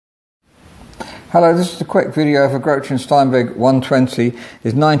Hello, this is a quick video of a Grotrian Steinweg 120.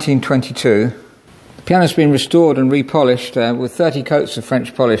 It's 1922. The piano's been restored and repolished with 30 coats of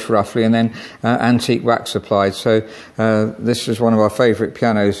French polish roughly, and then antique wax applied. So this is one of our favourite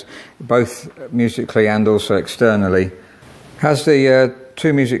pianos, both musically and also externally. Has the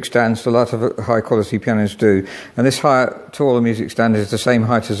two music stands, a lot of high quality pianos do, and this taller music stand is the same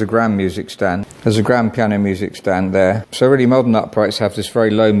height as a grand music stand. There's a grand piano music stand there. So really modern uprights have this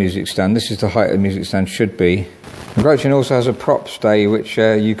very low music stand. This is the height a music stand should be. And Grotrian also has a prop stay, which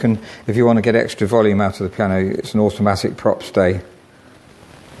you can, if you want to get extra volume out of the piano, it's an automatic prop stay.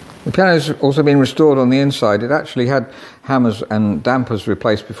 The piano's also been restored on the inside. It actually had hammers and dampers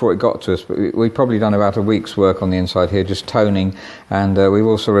replaced before it got to us, but we've probably done about a week's work on the inside here, just toning, and we've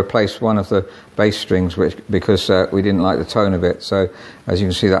also replaced one of the bass strings because we didn't like the tone of it. So as you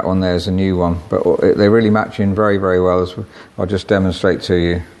can see, that one there is a new one, but they really match in very, very well, as I'll just demonstrate to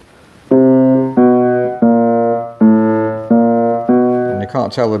you.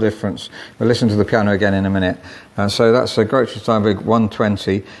 Can't tell the difference. We'll listen to the piano again in a minute. So that's a Grotrian Steinweg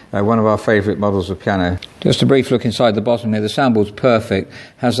 120, one of our favourite models of piano. Just a brief look inside the bottom here. The soundboard's perfect.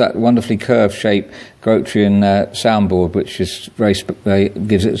 Has that wonderfully curved shape Grotrian soundboard, which is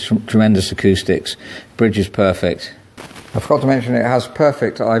gives it tremendous acoustics. Bridge is perfect. I forgot to mention it has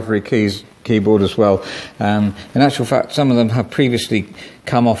perfect ivory keyboard as well. In actual fact, some of them have previously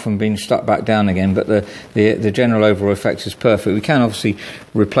come off and been stuck back down again, but the general overall effect is perfect. We can obviously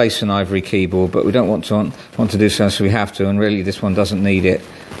replace an ivory keyboard, but we don't want to do so, so we have to, and really this one doesn't need it.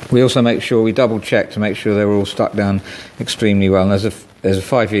 We also make sure we double check to make sure they're all stuck down extremely well, and there's a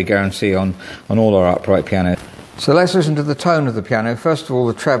 5-year guarantee on all our upright pianos. So let's listen to the tone of the piano. First of all,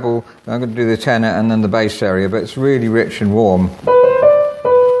 the treble. I'm going to do the tenor and then the bass area, but it's really rich and warm.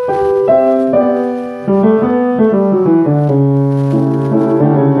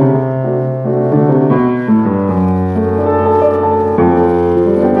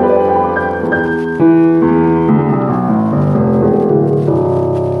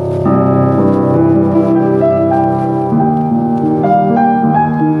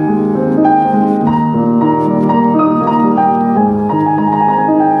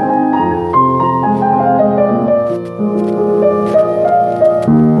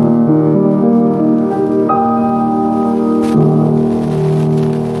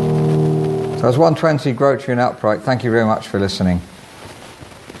 So that's 120 Grotrian upright. Thank you very much for listening.